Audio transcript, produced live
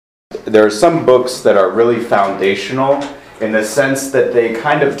there are some books that are really foundational in the sense that they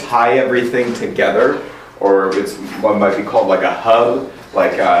kind of tie everything together, or it's what might be called like a hub,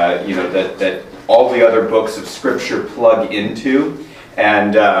 like that all the other books of Scripture plug into,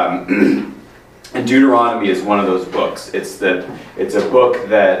 and Deuteronomy is one of those books. It's a book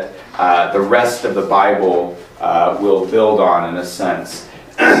that the rest of the Bible will build on, in a sense,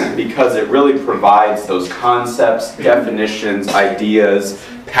 because it really provides those concepts, definitions, ideas,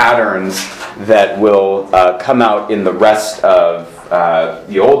 patterns that will come out in the rest of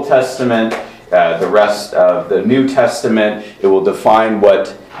the Old Testament, the rest of the New Testament. It will define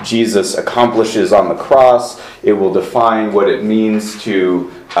what Jesus accomplishes on the cross. It will define what it means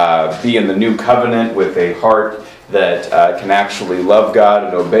to be in the new covenant with a heart that can actually love God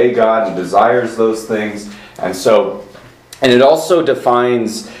and obey God and desires those things. And it also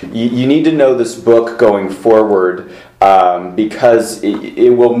defines, you need to know this book going forward because it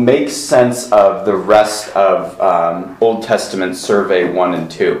will make sense of the rest of Old Testament Survey 1 and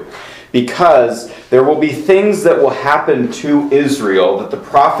 2. Because there will be things that will happen to Israel that the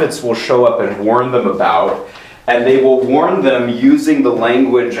prophets will show up and warn them about, and they will warn them using the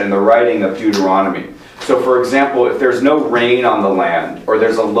language and the writing of Deuteronomy. So for example, if there's no rain on the land, or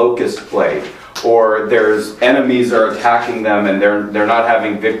there's a locust plague, or there's enemies are attacking them and they're not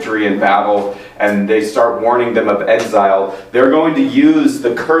having victory in battle, and they start warning them of exile, they're going to use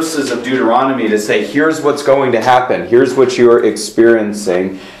the curses of Deuteronomy to say, here's what's going to happen, here's what you're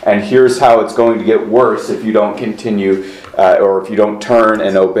experiencing, and here's how it's going to get worse if you don't continue or if you don't turn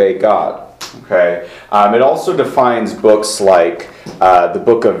and obey God. Okay. It also defines books like the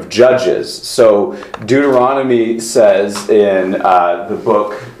book of Judges. So Deuteronomy says in the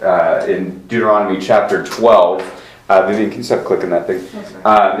book, in Deuteronomy chapter 12, Vivian, can you stop clicking that thing?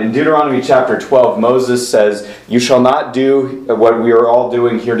 In Deuteronomy chapter 12, Moses says, you shall not do what we are all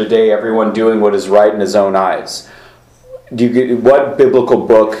doing here today, everyone doing what is right in his own eyes. What biblical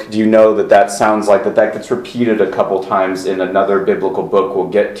book do you know that sounds like, that gets repeated a couple times in another biblical book we'll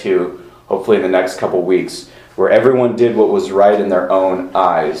get to, hopefully in the next couple weeks, where everyone did what was right in their own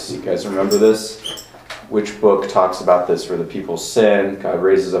eyes? You guys remember this? Which book talks about this, where the people sin, God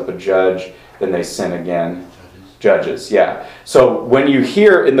raises up a judge, then they sin again? Judges, yeah. So when you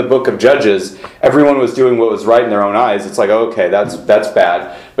hear in the book of Judges, everyone was doing what was right in their own eyes, it's like, okay, that's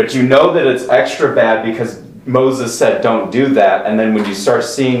bad. But you know that it's extra bad because Moses said don't do that, and then when you start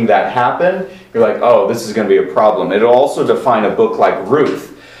seeing that happen, you're like, oh, this is going to be a problem. It'll also define a book like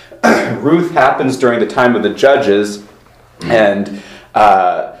Ruth. Ruth happens during the time of the Judges, and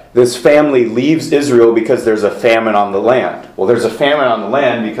this family leaves Israel because there's a famine on the land. Well, there's a famine on the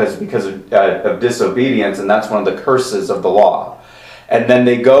land because of disobedience, and that's one of the curses of the law. And then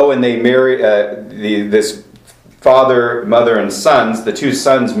they go and they marry this father, mother, and sons. The two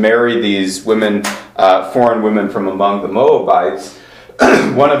sons marry these women, foreign women from among the Moabites,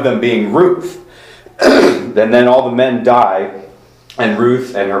 one of them being Ruth. And then all the men die, and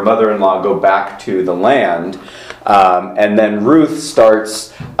Ruth and her mother-in-law go back to the land. And then Ruth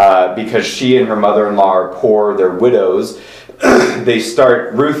starts, because she and her mother-in-law are poor, they're widows,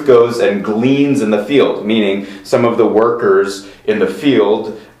 Ruth goes and gleans in the field, meaning some of the workers in the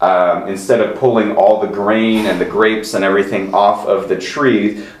field, instead of pulling all the grain and the grapes and everything off of the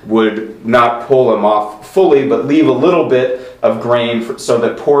tree, would not pull them off fully, but leave a little bit of grain so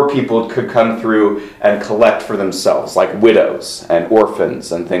that poor people could come through and collect for themselves, like widows and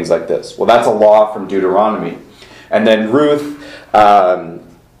orphans and things like this. Well, that's a law from Deuteronomy. And then Ruth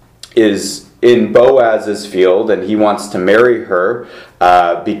is in Boaz's field, and he wants to marry her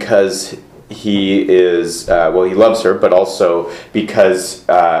because he is, he loves her, but also because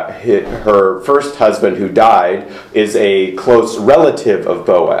her first husband who died is a close relative of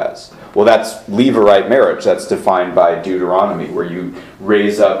Boaz. Well, that's Levirate marriage. That's defined by Deuteronomy, where you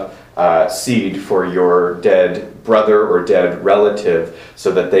raise up seed for your dead brother or dead relative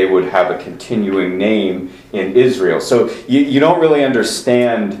so that they would have a continuing name in Israel. So you don't really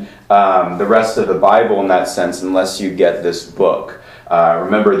understand the rest of the Bible in that sense unless you get this book.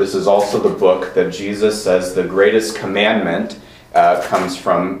 Remember, this is also the book that Jesus says the greatest commandment comes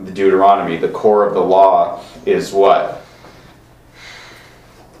from the Deuteronomy. The core of the law is what?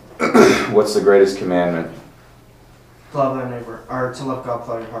 What's the greatest commandment? Love thy neighbor, or to love God with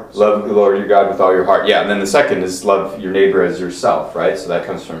all your heart. Love the Lord your God with all your heart. Yeah, and then the second is love your neighbor as yourself, right? So that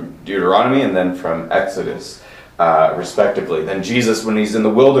comes from Deuteronomy and then from Exodus, respectively. Then Jesus, when he's in the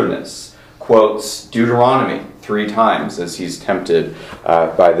wilderness, quotes Deuteronomy 3 times as he's tempted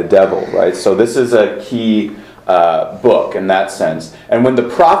by the devil, right? So this is a key book in that sense. And when the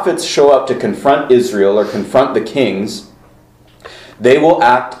prophets show up to confront Israel or confront the kings, They will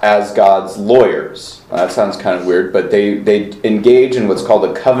act as God's lawyers. Well, that sounds kind of weird, but they engage in what's called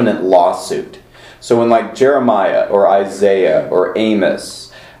a covenant lawsuit. So when like Jeremiah or Isaiah or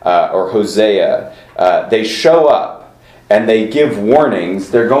Amos or Hosea, they show up and they give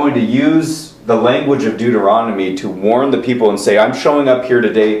warnings, they're going to use the language of Deuteronomy to warn the people and say, I'm showing up here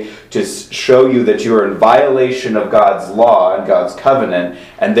today to show you that you are in violation of God's law and God's covenant,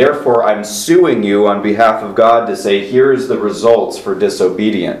 and therefore I'm suing you on behalf of God to say, here's the results for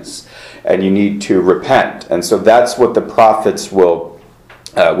disobedience, and you need to repent. And so that's what the prophets will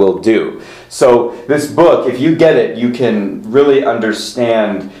do. So this book, if you get it, you can really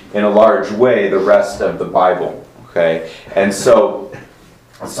understand in a large way the rest of the Bible. Okay, and so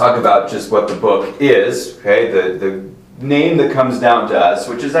let's talk about just what the book is. Okay, the name that comes down to us,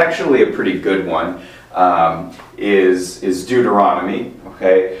 which is actually a pretty good one, is Deuteronomy.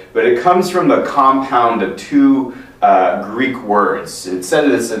 Okay, but it comes from the compound of two Greek words. It said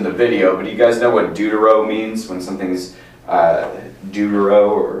this in the video, but you guys know what deutero means when something's deutero,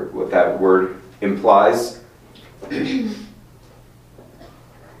 or what that word implies?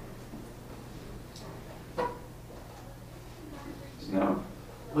 No.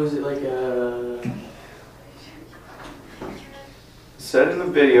 Was it like a... Said in the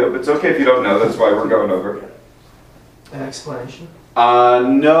video, but it's okay if you don't know. That's why we're going over it. An explanation?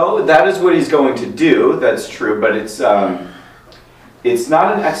 No, that is what he's going to do. That's true, but it's not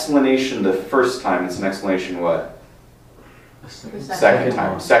an explanation the first time. It's an explanation what? Second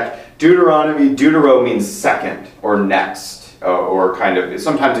time. Deuteronomy, deutero means second or next, or kind of,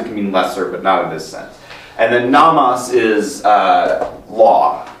 sometimes it can mean lesser, but not in this sense. And then namas is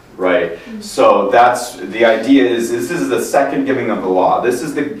law, right? So that's, the idea is this is the second giving of the law. This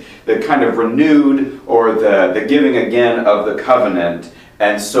is the kind of renewed, or the giving again of the covenant.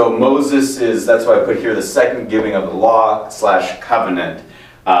 And so Moses is, that's why I put here the second giving of the law / covenant.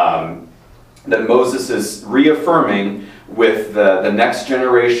 That Moses is reaffirming with the next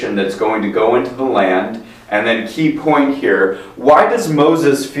generation that's going to go into the land. And then key point here, why does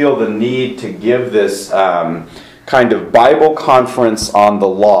Moses feel the need to give this kind of Bible conference on the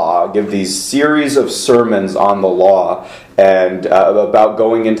law, give these series of sermons on the law and about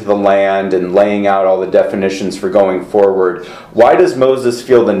going into the land and laying out all the definitions for going forward? Why does Moses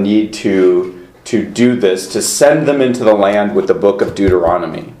feel the need to do this, to send them into the land with the book of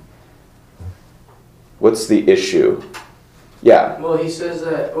Deuteronomy? What's the issue? Yeah. Well, he says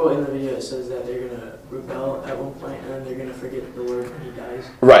that, in the video it says that they're going to rebel at one point, and then they're going to forget the Lord when he dies.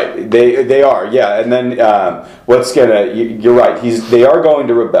 Right, they are, yeah. And then you're right, they are going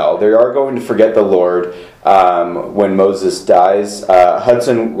to rebel. They are going to forget the Lord when Moses dies.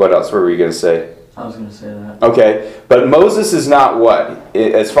 Hudson, what else were we going to say? I was going to say that. Okay, but Moses is not what?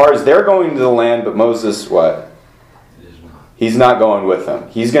 As far as they're going to the land, but Moses, what? He's not going with them.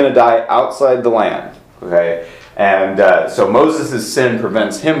 He's going to die outside the land, okay? And so Moses' sin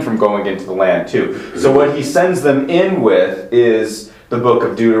prevents him from going into the land too. So what he sends them in with is the book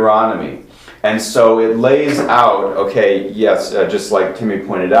of Deuteronomy. And so it lays out, okay, yes, just like Timmy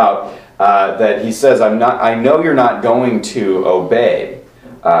pointed out, that he says, I know you're not going to obey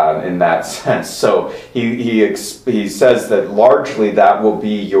in that sense. So he says that largely that will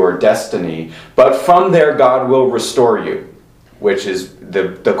be your destiny. But from there God will restore you, which is,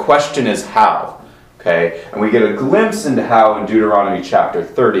 the question is how. Okay, and we get a glimpse into how in Deuteronomy chapter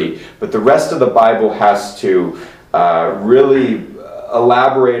 30, but the rest of the Bible has to really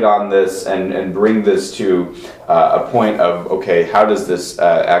elaborate on this and bring this to a point of, okay, how does this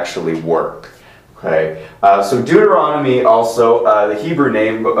actually work? Okay, so Deuteronomy also, the Hebrew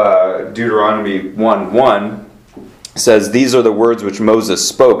name, Deuteronomy 1:1, says, these are the words which Moses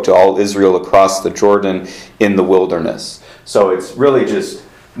spoke to all Israel across the Jordan in the wilderness. So it's really just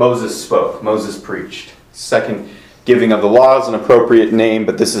Moses spoke, Moses preached. Second giving of the law is an appropriate name,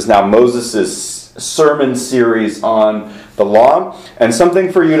 but this is now Moses' sermon series on the law. And something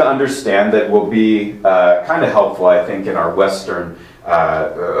for you to understand that will be kind of helpful, I think, in our Western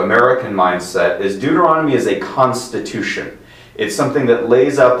American mindset is Deuteronomy is a constitution. It's something that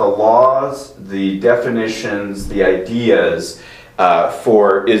lays out the laws, the definitions, the ideas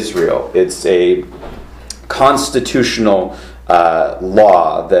for Israel. It's a constitutional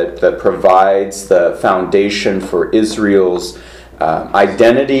law that provides the foundation for Israel's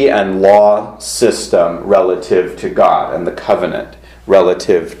identity and law system relative to God and the covenant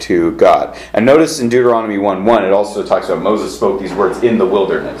relative to God. And notice in Deuteronomy 1:1 it also talks about Moses spoke these words in the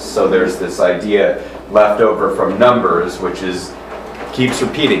wilderness. So there's this idea left over from Numbers, which keeps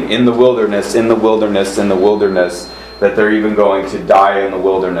repeating, in the wilderness, in the wilderness, in the wilderness, that they're even going to die in the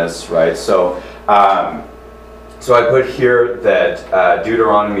wilderness, right? So So I put here that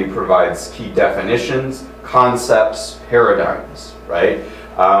Deuteronomy provides key definitions, concepts, paradigms, right?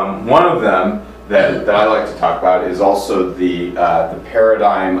 One of them that I like to talk about is also the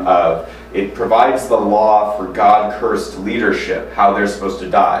paradigm of, it provides the law for God-cursed leadership, how they're supposed to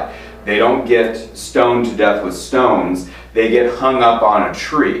die. They don't get stoned to death with stones, they get hung up on a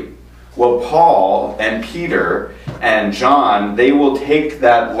tree. Well, Paul and Peter and John, they will take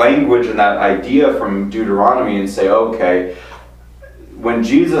that language and that idea from Deuteronomy and say, okay, when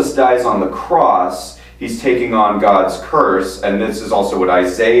Jesus dies on the cross, he's taking on God's curse, and this is also what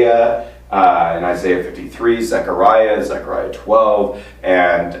Isaiah, in Isaiah 53, Zechariah 12,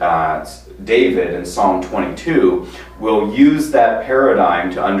 and David in Psalm 22 will use that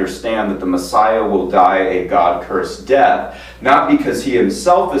paradigm to understand that the Messiah will die a God-cursed death, not because he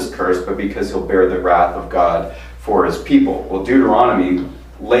himself is cursed, but because he'll bear the wrath of God for his people. Well, Deuteronomy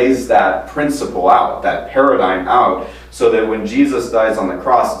lays that principle out, that paradigm out, so that when Jesus dies on the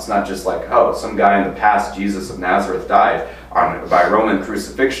cross, it's not just like, oh, some guy in the past, Jesus of Nazareth, died by Roman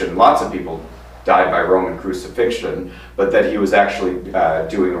crucifixion. Lots of people died by Roman crucifixion, but that he was actually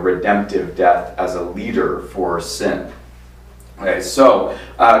doing a redemptive death as a leader for sin. Okay, so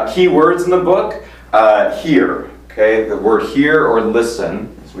key words in the book, hear. Okay, the word hear or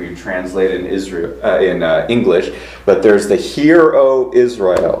listen, as we translate in English, but there's the "Hear, O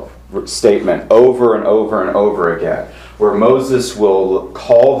Israel" statement over and over and over again, where Moses will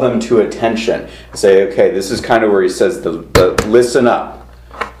call them to attention, say, okay, this is kind of where he says the listen up.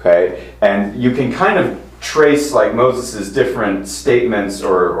 Okay, and you can kind of trace like Moses' different statements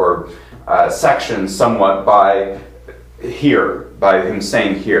or sections somewhat by here, by him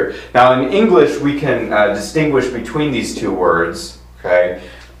saying here. Now in English we can distinguish between these two words, okay,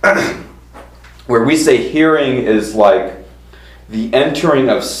 where we say hearing is like the entering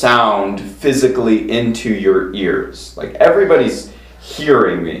of sound physically into your ears. Like everybody's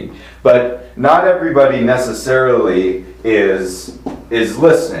hearing me, but not everybody necessarily is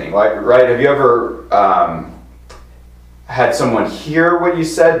listening. Like, right? Have you ever had someone hear what you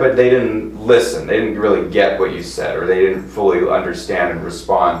said, but they didn't listen? They didn't really get what you said, or they didn't fully understand and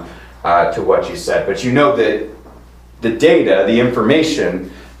respond to what you said. But you know that the data, the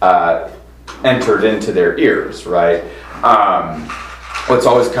information, entered into their ears, right? What's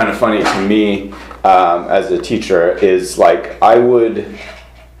always kind of funny to me as a teacher is like I would,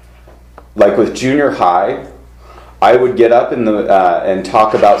 like with junior high, I would get up in the and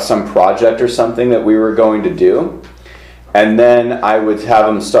talk about some project or something that we were going to do, and then I would have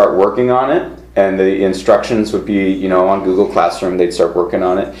them start working on it, and the instructions would be, you know, on Google Classroom. They'd start working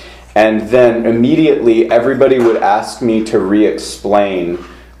on it, and then immediately everybody would ask me to re-explain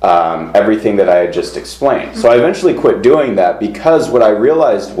everything that I had just explained. So I eventually quit doing that because what I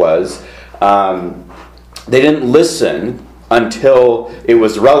realized was they didn't listen until it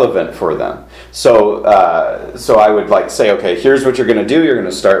was relevant for them. So I would like say, okay, here's what you're going to do. You're going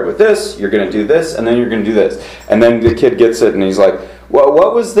to start with this, you're going to do this, and then you're going to do this. And then the kid gets it and he's like, well,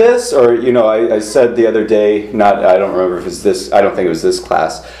 what was this? Or, you know, I said the other day, I don't remember if it's this, I don't think it was this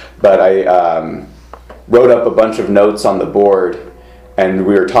class, but I wrote up a bunch of notes on the board, and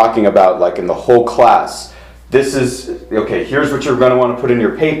we were talking about, like, in the whole class, this is, okay, here's what you're going to want to put in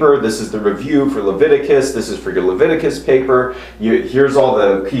your paper. This is the review for Leviticus. This is for your Leviticus paper. Here's all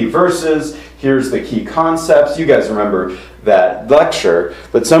the key verses. Here's the key concepts. You guys remember that lecture.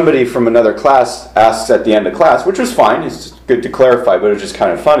 But somebody from another class asks at the end of class, which was fine. It's good to clarify, but it was just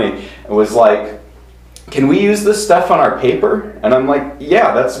kind of funny. It was like, can we use this stuff on our paper? And I'm like,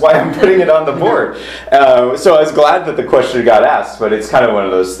 yeah, that's why I'm putting it on the board. So I was glad that the question got asked, but it's kind of one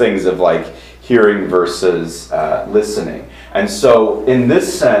of those things of like hearing versus listening. And so in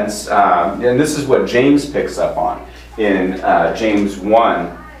this sense, and this is what James picks up on in James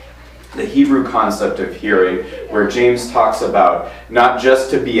 1, the Hebrew concept of hearing, where James talks about not just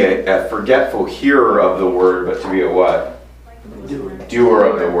to be a forgetful hearer of the word, but to be a what? Doer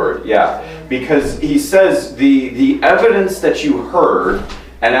of the word, yeah. Because he says the evidence that you heard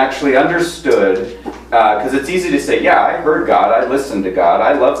and actually understood, because it's easy to say, yeah, I heard God, I listened to God,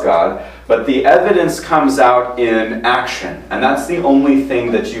 I love God, but the evidence comes out in action, and that's the only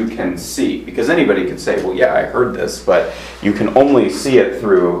thing that you can see. Because anybody can say, well, yeah, I heard this, but you can only see it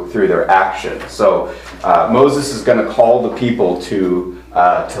through their action. So Moses is going to call the people to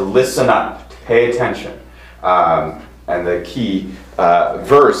listen up, to pay attention. And the key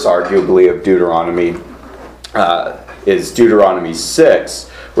verse, arguably, of Deuteronomy is Deuteronomy 6,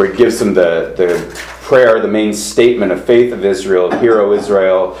 where it gives them the prayer, the main statement of faith of Israel, Hear, O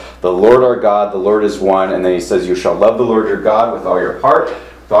Israel, the Lord our God, the Lord is one. And then he says, you shall love the Lord your God with all your heart,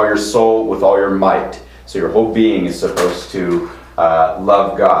 with all your soul, with all your might. So your whole being is supposed to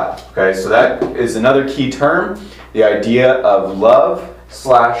love God. Okay, so that is another key term, the idea of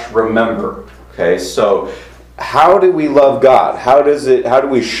love/remember. Okay, so how do we love God? How do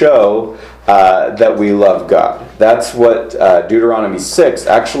we show that we love God? That's what Deuteronomy 6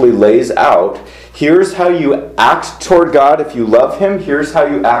 actually lays out. Here's how you act toward God if you love Him. Here's how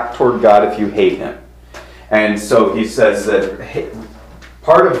you act toward God if you hate Him. And so he says that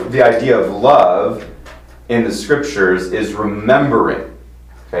part of the idea of love in the Scriptures is remembering.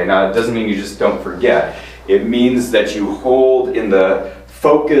 Okay, now it doesn't mean you just don't forget. It means that you hold in the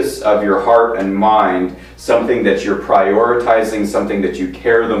focus of your heart and mind something that you're prioritizing, something that you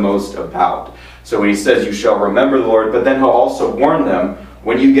care the most about. So when he says you shall remember the Lord, but then he'll also warn them,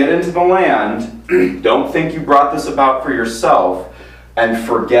 when you get into the land, don't think you brought this about for yourself and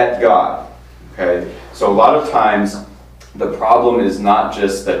forget God. Okay? So a lot of times the problem is not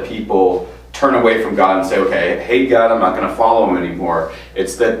just that people turn away from God and say, okay, I hate God, I'm not going to follow Him anymore.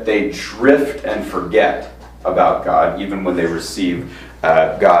 It's that they drift and forget about God even when they receive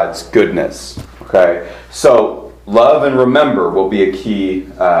God's goodness. Okay? So love and remember will be a key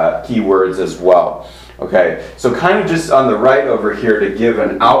words as well. Okay, so kind of just on the right over here to give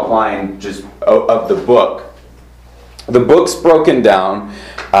an outline just of the book. The book's broken down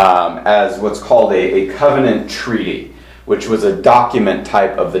as what's called a covenant treaty, which was a document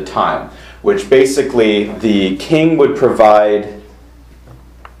type of the time, which basically the king would provide.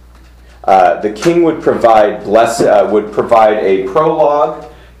 Would provide a prologue,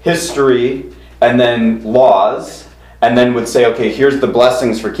 history, and then laws. And then would say, okay, here's the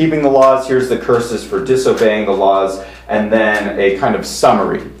blessings for keeping the laws, here's the curses for disobeying the laws, and then a kind of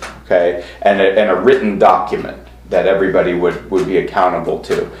summary, okay, and a written document that everybody would be accountable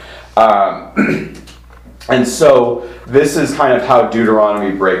to. And so this is kind of how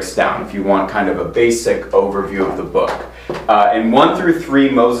Deuteronomy breaks down, if you want kind of a basic overview of the book. In 1 through 3,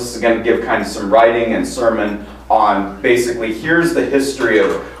 Moses is going to give kind of some writing and sermon on basically here's the history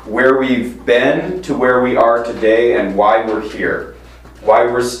of where we've been to where we are today and why we're here. Why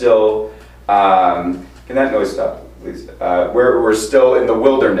we're still, can that noise stop, please? Where we're still in the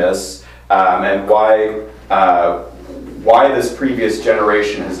wilderness and why this previous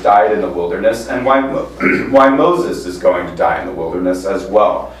generation has died in the wilderness and why Moses is going to die in the wilderness as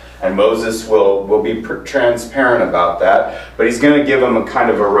well. And Moses will be transparent about that, but he's going to give them a kind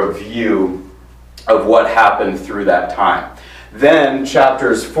of a review of what happened through that time. Then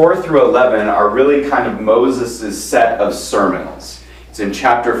chapters 4 through 11 are really kind of Moses' set of sermons. It's in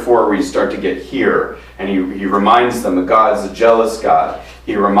chapter 4 where you start to get here, and he reminds them that God's a jealous God.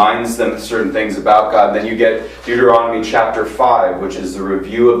 He reminds them certain things about God. And then you get Deuteronomy chapter 5, which is the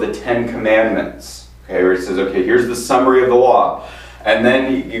review of the 10 Commandments. Okay, where he says, okay, here's the summary of the law. And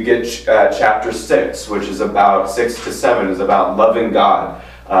then you get chapter 6, which is about 6 to 7, is about loving God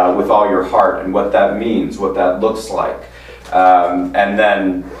with all your heart and what that means, what that looks like. And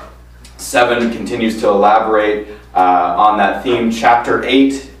then 7 continues to elaborate on that theme. Chapter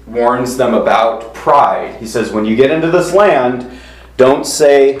 8 warns them about pride. He says, when you get into this land, don't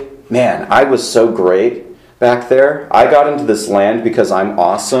say, man, I was so great back there. I got into this land because I'm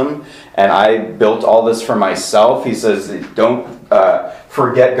awesome and I built all this for myself. He says, don't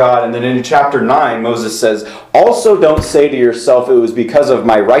forget God. And then in chapter 9, Moses says, also don't say to yourself, it was because of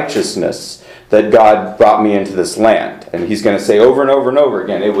my righteousness that God brought me into this land. And he's going to say over and over and over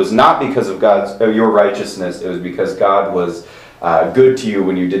again, it was not because of your righteousness, it was because God was good to you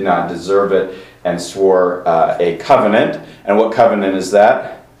when you did not deserve it, and swore a covenant. And what covenant is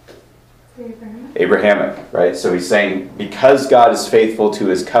that? Abrahamic, right? So he's saying because God is faithful to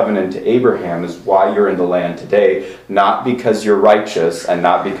his covenant to Abraham is why you're in the land today, not because you're righteous and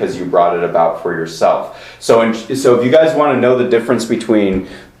not because you brought it about for yourself. So if you guys want to know the difference between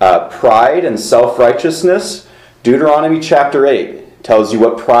pride and self-righteousness, Deuteronomy chapter 8 tells you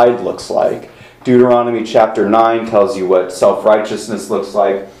what pride looks like. Deuteronomy chapter 9 tells you what self-righteousness looks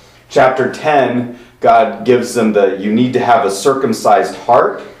like. Chapter 10, God gives them you need to have a circumcised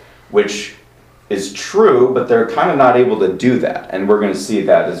heart, which is true, but they're kind of not able to do that. And we're going to see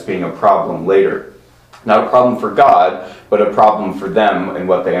that as being a problem later. Not a problem for God, but a problem for them and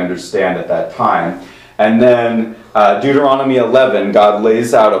what they understand at that time. And then Deuteronomy 11, God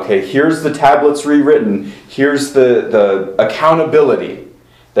lays out, okay, here's the tablets rewritten. Here's the accountability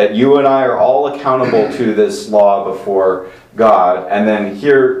that you and I are all accountable to this law before God. And then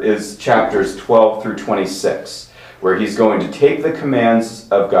here is chapters 12 through 26. Where he's going to take the commands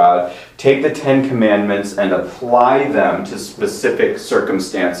of God, take the 10 commandments, and apply them to specific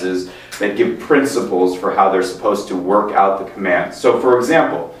circumstances that give principles for how they're supposed to work out the commands. So, for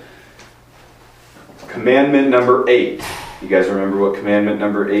example, Commandment number 8. You guys remember what commandment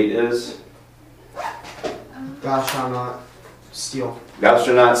number 8 is? Thou shalt not steal. Thou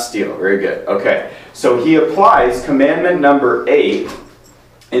shalt not steal. Very good. Okay. So he applies commandment number 8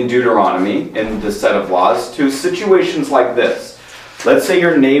 in Deuteronomy, in the set of laws, to situations like this. Let's say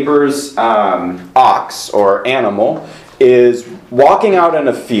your neighbor's ox or animal is walking out in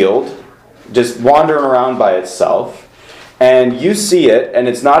a field, just wandering around by itself, and you see it, and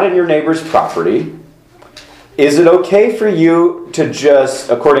it's not in your neighbor's property. Is it okay for you to just,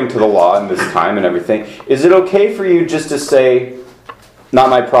 according to the law in this time and everything, is it okay for you just to say, not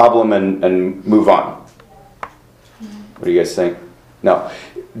my problem, and move on? What do you guys think? No.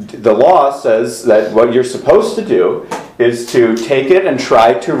 The law says that what you're supposed to do is to take it and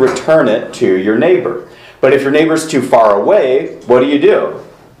try to return it to your neighbor. But if your neighbor's too far away, what do?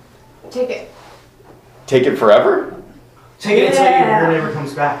 Take it. Take it forever? Take it until your neighbor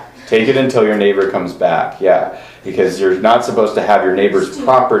comes back. Take it until your neighbor comes back, yeah. Because you're not supposed to have your neighbor's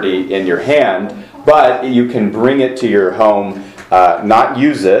property in your hand, but you can bring it to your home, not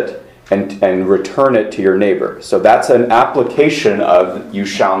use it, and return it to your neighbor. So that's an application of you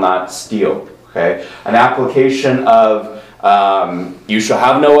shall not steal. Okay? An application of you shall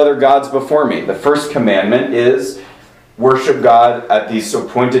have no other gods before me. The first commandment is worship God at these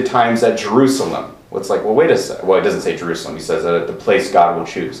appointed times at Jerusalem. It's like, well, wait a second. Well, it doesn't say Jerusalem. He says that at the place God will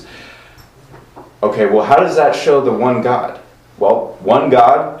choose. Okay, well, how does that show the one God? Well, one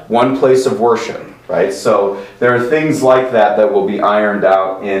God, one place of worship, right? So there are things like that that will be ironed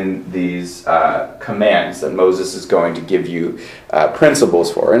out in these commands that Moses is going to give you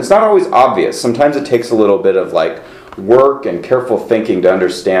principles for. And it's not always obvious. Sometimes it takes a little bit of like work and careful thinking to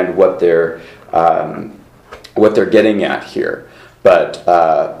understand what they're getting at here.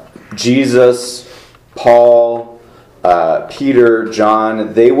 But Jesus, Paul, Peter,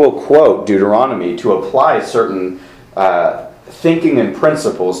 John, they will quote Deuteronomy to apply certain thinking and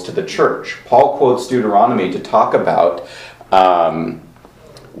principles to the church. Paul quotes Deuteronomy to talk about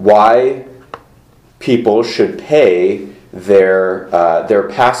why people should pay their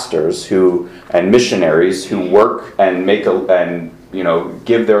pastors and missionaries who work and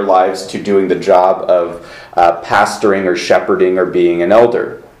give their lives to doing the job of pastoring or shepherding or being an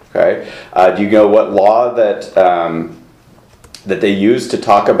elder. Okay, do you know what law that they use to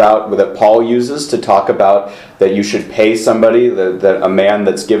talk about, that Paul uses to talk about that you should pay somebody, that a man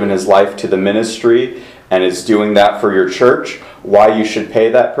that's given his life to the ministry and is doing that for your church, why you should pay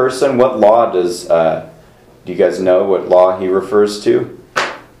that person? What law does, do you guys know what law he refers to?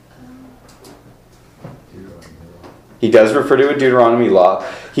 He does refer to a Deuteronomy law.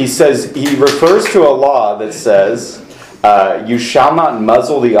 He refers to a law that says, you shall not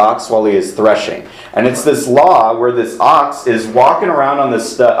muzzle the ox while he is threshing. And it's this law where this ox is walking around on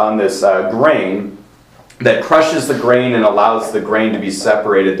this grain that crushes the grain and allows the grain to be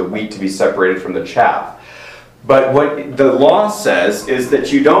separated, the wheat to be separated from the chaff. But what the law says is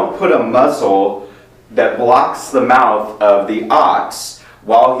that you don't put a muzzle that blocks the mouth of the ox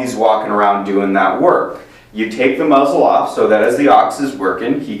while he's walking around doing that work. You take the muzzle off so that as the ox is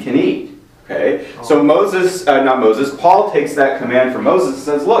working, he can eat. Okay? So Paul takes that command from Moses and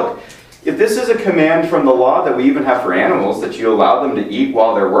says, look, if this is a command from the law that we even have for animals, that you allow them to eat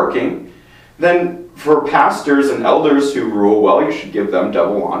while they're working, then for pastors and elders who rule well, you should give them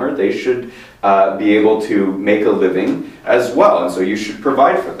double honor. They should be able to make a living as well, and so you should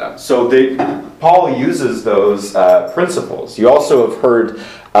provide for them. So Paul uses those principles. You also have heard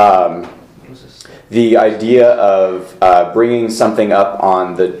the idea of bringing something up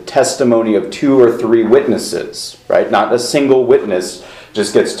on the testimony of 2 or 3 witnesses, right? Not a single witness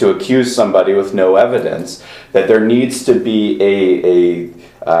just gets to accuse somebody with no evidence. That there needs to be a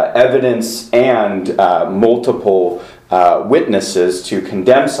evidence and multiple witnesses to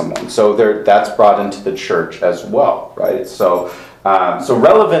condemn someone. So that's brought into the church as well, right? So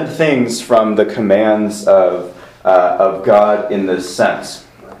relevant things from the commands of God in this sense.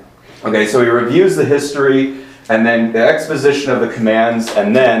 Okay, so he reviews the history and then the exposition of the commands,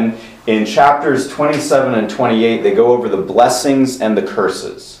 and then in chapters 27 and 28 they go over the blessings and the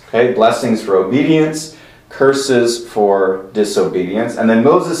curses. Okay, blessings for obedience, curses for disobedience, and then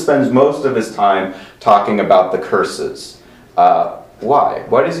Moses spends most of his time talking about the curses. Why?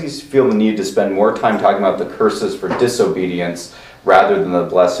 Why does he feel the need to spend more time talking about the curses for disobedience rather than the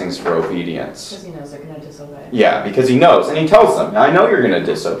blessings for obedience? Because he knows they're going to disobey. Yeah, because he knows, and he tells them, I know you're going to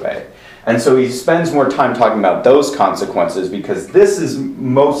disobey. And so he spends more time talking about those consequences because this is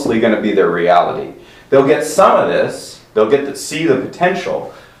mostly going to be their reality. They'll get some of this, they'll get to see the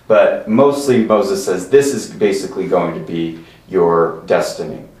potential, but mostly Moses says this is basically going to be your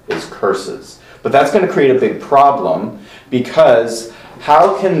destiny, is curses. But that's going to create a big problem, because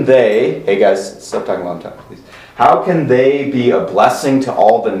how can they, hey guys, stop talking a long time, please. How can they be a blessing to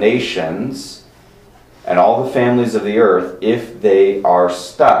all the nations and all the families of the earth if they are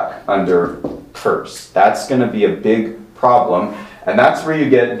stuck under curse? That's going to be a big problem, and that's where you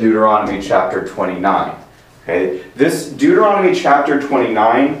get Deuteronomy chapter 29. Okay, this Deuteronomy chapter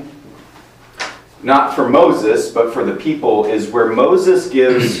 29, not for Moses, but for the people, is where Moses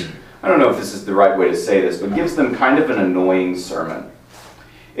gives, I don't know if this is the right way to say this, but gives them kind of an annoying sermon.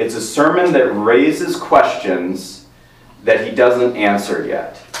 It's a sermon that raises questions that he doesn't answer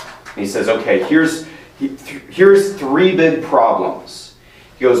yet. And he says, okay, here's three big problems.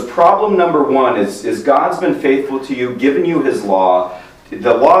 He goes, problem number one is God's been faithful to you, given you his law.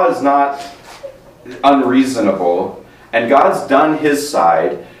 The law is not unreasonable, and God's done his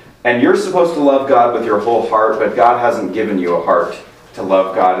side, and you're supposed to love God with your whole heart, but God hasn't given you a heart to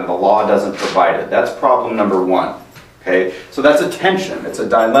love God, and the law doesn't provide it. That's problem number one. Okay, so that's a tension, it's a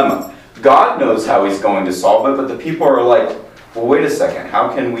dilemma. God knows how he's going to solve it, but the people are like, well, wait a second,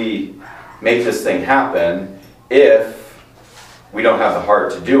 how can we make this thing happen if we don't have the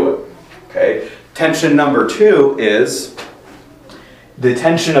heart to do it? Okay, tension number two is the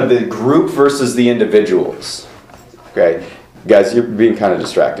tension of the group versus the individuals. Okay, guys, you're being kind of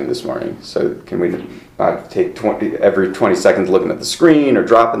distracting this morning, so can we not take every 20 seconds looking at the screen or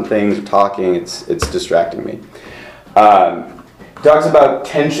dropping things or talking? It's distracting me. Talks about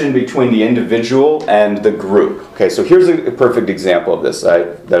tension between the individual and the group. Okay, so here's a perfect example of this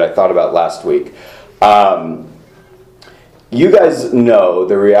that I thought about last week. You guys know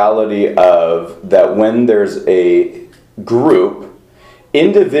the reality of that when there's a group,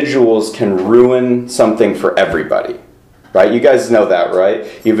 individuals can ruin something for everybody. Right? You guys know that, right?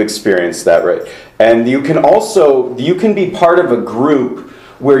 You've experienced that, right? And you can be part of a group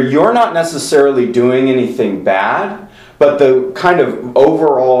where you're not necessarily doing anything bad, but the kind of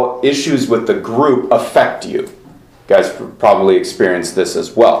overall issues with the group affect you. You guys probably experienced this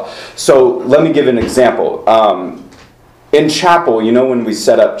as well. So let me give an example. In chapel, you know when we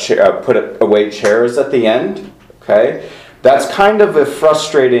set up, put away chairs at the end? Okay? That's kind of a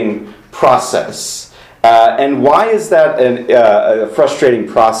frustrating process. And why is that a frustrating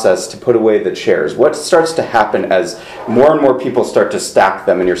process to put away the chairs? What starts to happen as more and more people start to stack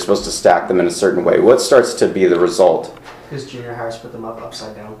them, and you're supposed to stack them in a certain way? What starts to be the result? Because junior hires put them up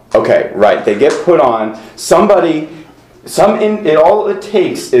upside down. Okay, right. They get put on. All it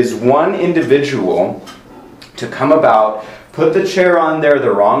takes is one individual to come about, put the chair on there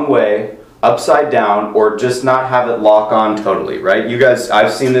the wrong way, upside down, or just not have it lock on totally, right? You guys,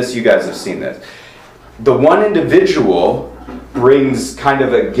 I've seen this, you guys have seen this. The one individual brings kind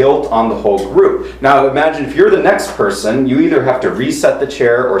of a guilt on the whole group. Now imagine if you're the next person, you either have to reset the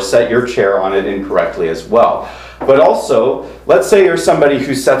chair or set your chair on it incorrectly as well. But also, let's say you're somebody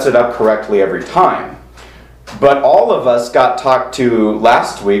who sets it up correctly every time. But all of us got talked to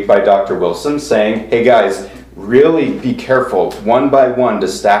last week by Dr. Wilson saying, hey guys, really be careful one by one to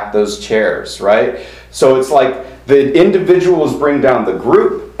stack those chairs, right? So it's like the individuals bring down the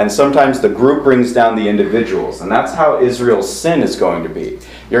group, and sometimes the group brings down the individuals. And that's how Israel's sin is going to be.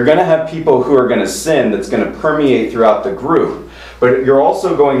 You're going to have people who are going to sin that's going to permeate throughout the group. But you're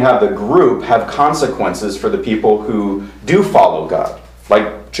also going to have the group have consequences for the people who do follow God.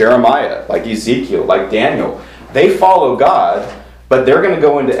 Like Jeremiah, like Ezekiel, like Daniel. They follow God, but they're going to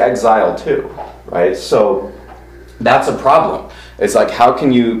go into exile too, right? So that's a problem. It's like, how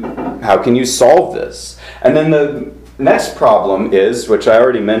can you solve this? And then the next problem is, which I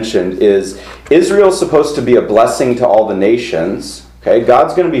already mentioned, is Israel's supposed to be a blessing to all the nations. Okay,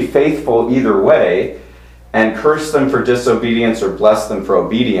 God's going to be faithful either way and curse them for disobedience or bless them for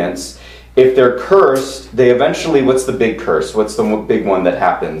obedience. If they're cursed, they eventually, what's the big curse? What's the big one that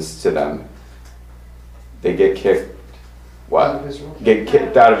happens to them? They get kicked, what? Out of Israel. Get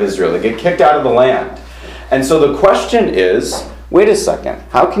kicked out of Israel. They get kicked out of the land. And so the question is, wait a second,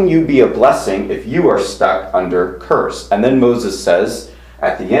 how can you be a blessing if you are stuck under curse? And then Moses says,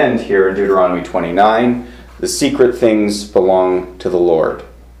 at the end here in Deuteronomy 29, the secret things belong to the Lord.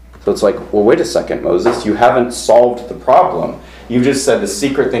 So it's like, well, wait a second, Moses, you haven't solved the problem. You just said the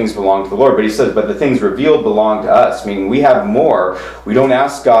secret things belong to the Lord. But he says, but the things revealed belong to us, meaning we have more. We don't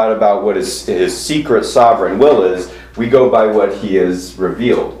ask God about what his secret sovereign will is. We go by what he has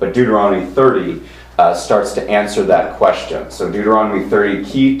revealed. But Deuteronomy 30 starts to answer that question. So Deuteronomy 30,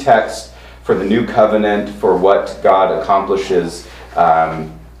 key text for the new covenant, for what God accomplishes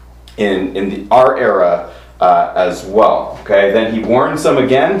in our era as well. Okay, then he warns them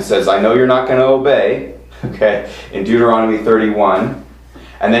again, says, I know you're not going to obey, okay, in Deuteronomy 31.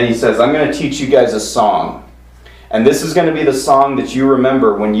 And then he says, I'm going to teach you guys a song. And this is going to be the song that you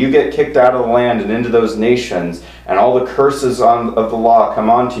remember when you get kicked out of the land and into those nations, and all the curses of the law come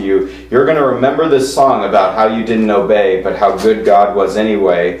onto you. You're going to remember this song about how you didn't obey, but how good God was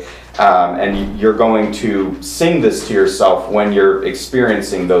anyway. And you're going to sing this to yourself when you're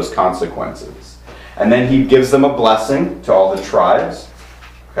experiencing those consequences. And then he gives them a blessing to all the tribes.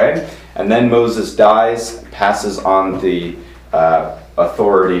 Okay? And then Moses dies, passes on the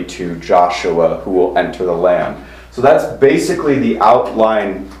authority to Joshua, who will enter the land. So that's basically the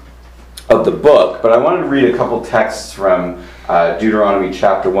outline of the book. But I wanted to read a couple texts from Deuteronomy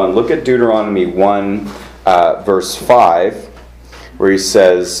chapter 1. Look at Deuteronomy 1, verse 5, where he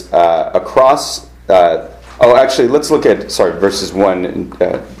says, let's look at, verses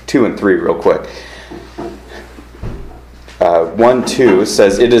 2 and 3 real quick. 1:2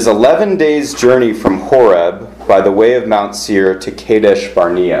 says, "It is 11 days' journey from Horeb by the way of Mount Seir to Kadesh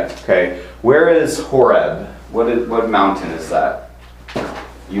Barnea." Okay, where is Horeb? What mountain is that?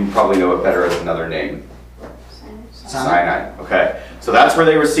 You probably know it better as another name. Sinai. Okay, so that's where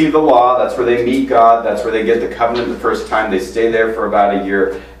they receive the law. That's where they meet God. That's where they get the covenant the first time. They stay there for about a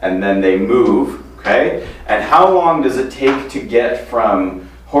year, and then they move. Okay, and how long does it take to get from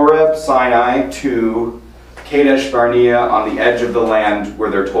Horeb, Sinai, to Kadesh Barnea on the edge of the land where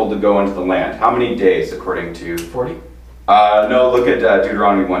they're told to go into the land? How many days according to... 40? No, look at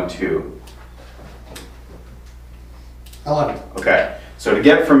Deuteronomy 1:2. 11. Okay, so to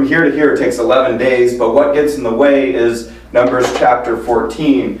get from here to here it takes 11 days, but what gets in the way is Numbers chapter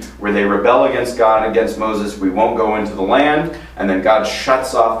 14, where they rebel against God and against Moses. We won't go into the land, and then God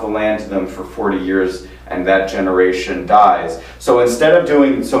shuts off the land to them for 40 years, and that generation dies. So instead of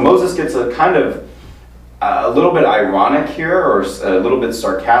Moses gets a kind of a little bit ironic here, or a little bit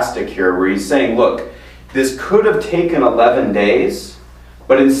sarcastic here, where he's saying, look, this could have taken 11 days,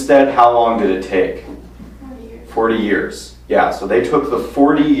 but instead, how long did it take? 40 years. Yeah, so they took the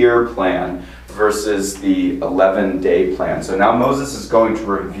 40-year plan versus the 11-day plan. So now Moses is going to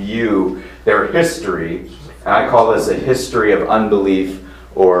review their history, and I call this a history of unbelief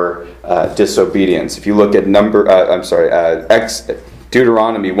or disobedience. If you look at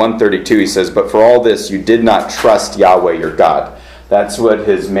Deuteronomy 1:32, he says, "But for all this you did not trust Yahweh your God." That's what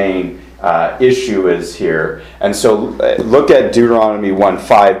his main issue is here. And so look at Deuteronomy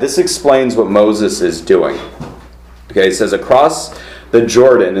 1:5. This explains what Moses is doing. Okay, it says, "Across the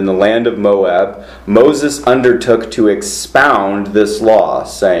Jordan in the land of Moab, Moses undertook to expound this law,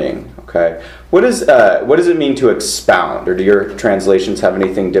 saying," okay, what does it mean to expound? Or do your translations have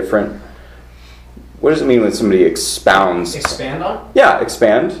anything different? What does it mean when somebody expounds? Expand on? Yeah,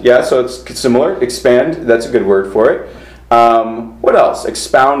 expand. Yeah, so it's similar. Expand, that's a good word for it. What else?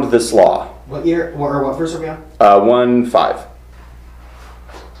 Expound this law. What year, or what verse are we on? 1:5.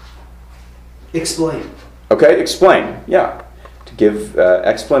 Explain. Okay, explain. Yeah, to give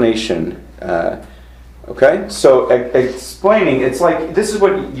explanation. Okay, so explaining, it's like, this is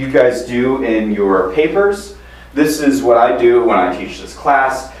what you guys do in your papers. This is what I do when I teach this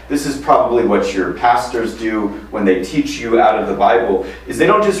class. This is probably what your pastors do when they teach you out of the Bible, is they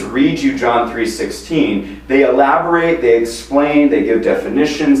don't just read you John 3:16. They elaborate, they explain, they give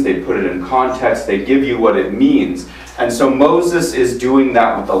definitions, they put it in context, they give you what it means. And so Moses is doing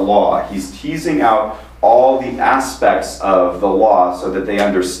that with the law. He's teasing out all the aspects of the law so that they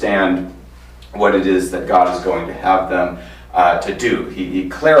understand what it is that God is going to have them to do. He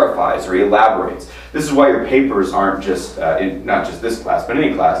clarifies or he elaborates. This is why your papers aren't just, not just this class, but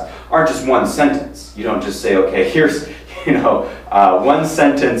any class, aren't just one sentence. You don't just say, okay, here's, one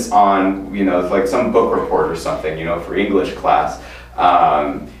sentence on, like some book report or something, for English class.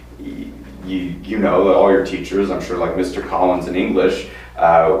 All your teachers, I'm sure like Mr. Collins in English,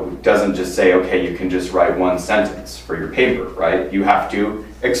 doesn't just say, okay, you can just write one sentence for your paper, right? You have to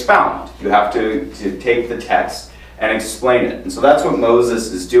expound. You have to take the text and explain it. And so that's what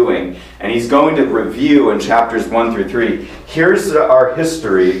Moses is doing. And he's going to review in chapters 1 through 3. Here's our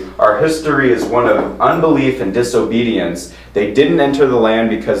history. Our history is one of unbelief and disobedience. They didn't enter the land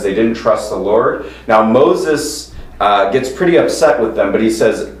because they didn't trust the Lord. Now Moses gets pretty upset with them, but he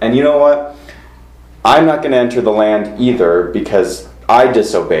says, and you know what? I'm not going to enter the land either because I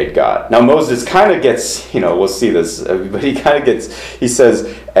disobeyed God. Now Moses kind of gets, we'll see this, but he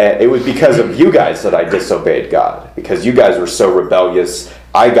says, it was because of you guys that I disobeyed God, because you guys were so rebellious,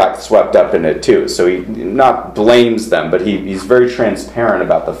 I got swept up in it too. So he not blames them, but he's very transparent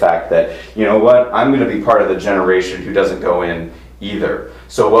about the fact that, you know what, I'm going to be part of the generation who doesn't go in either.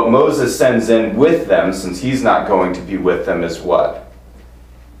 So what Moses sends in with them, since he's not going to be with them, is what?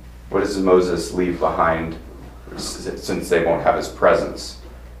 What does Moses leave behind since they won't have his presence?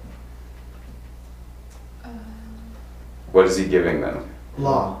 What is he giving them?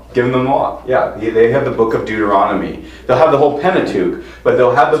 Law. Giving them law. Yeah, they have the book of Deuteronomy. They'll have the whole Pentateuch, but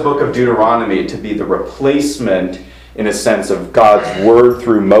they'll have the book of Deuteronomy to be the replacement, in a sense, of God's word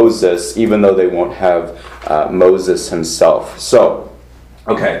through Moses, even though they won't have Moses himself. So,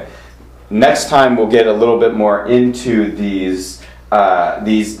 okay, next time we'll get a little bit more into these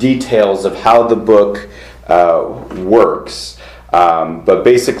details of how the book works. But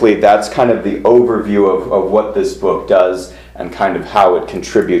basically, that's kind of the overview of what this book does and kind of how it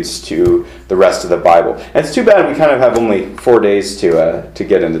contributes to the rest of the Bible. And it's too bad we kind of have only 4 days to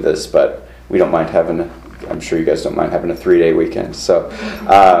get into this, but we don't mind having I'm sure you guys don't mind having a 3-day weekend. So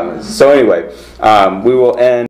anyway, we will end.